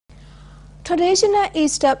Traditional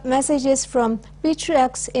Easter messages from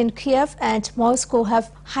patriarchs in Kiev and Moscow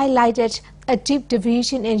have highlighted a deep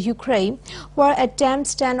division in Ukraine, where a damn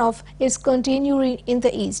standoff is continuing in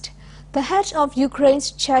the east. The head of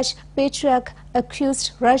Ukraine's church patriarch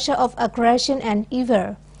accused Russia of aggression and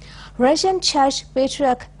evil. Russian church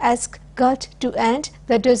patriarch asked God to end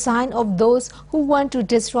the design of those who want to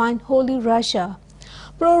destroy Holy Russia.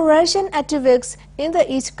 Pro-Russian activists in the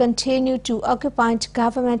east continue to occupy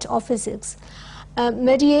government offices. A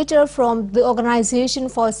mediator from the Organization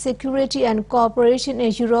for Security and Cooperation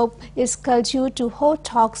in Europe is scheduled to hold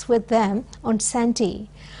talks with them on Sunday.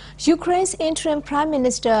 Ukraine's interim Prime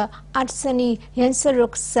Minister Artseny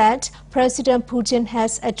Yatsaruk said President Putin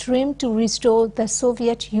has a dream to restore the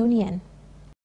Soviet Union.